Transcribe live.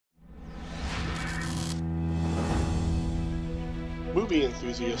Movie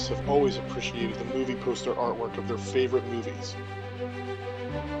enthusiasts have always appreciated the movie poster artwork of their favorite movies.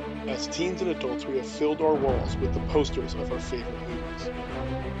 As teens and adults, we have filled our walls with the posters of our favorite movies.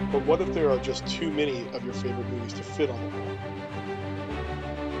 But what if there are just too many of your favorite movies to fit on the wall?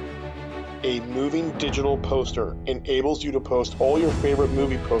 A moving digital poster enables you to post all your favorite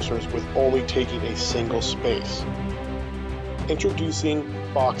movie posters with only taking a single space.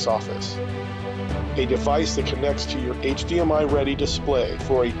 Introducing Box Office, a device that connects to your HDMI-ready display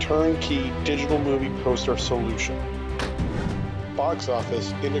for a turnkey digital movie poster solution. Box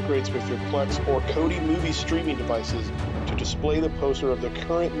Office integrates with your Plex or Kodi movie streaming devices to display the poster of the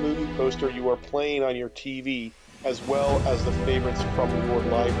current movie poster you are playing on your TV, as well as the favorites from your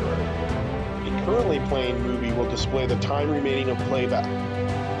library. A currently playing movie will display the time remaining of playback.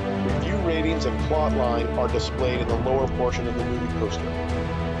 Review ratings and plot line are displayed in the lower portion of the movie poster.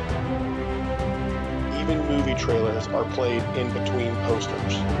 Even movie trailers are played in between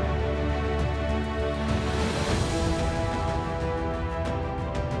posters.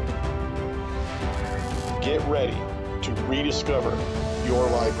 Get ready to rediscover your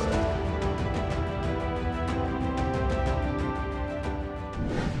library.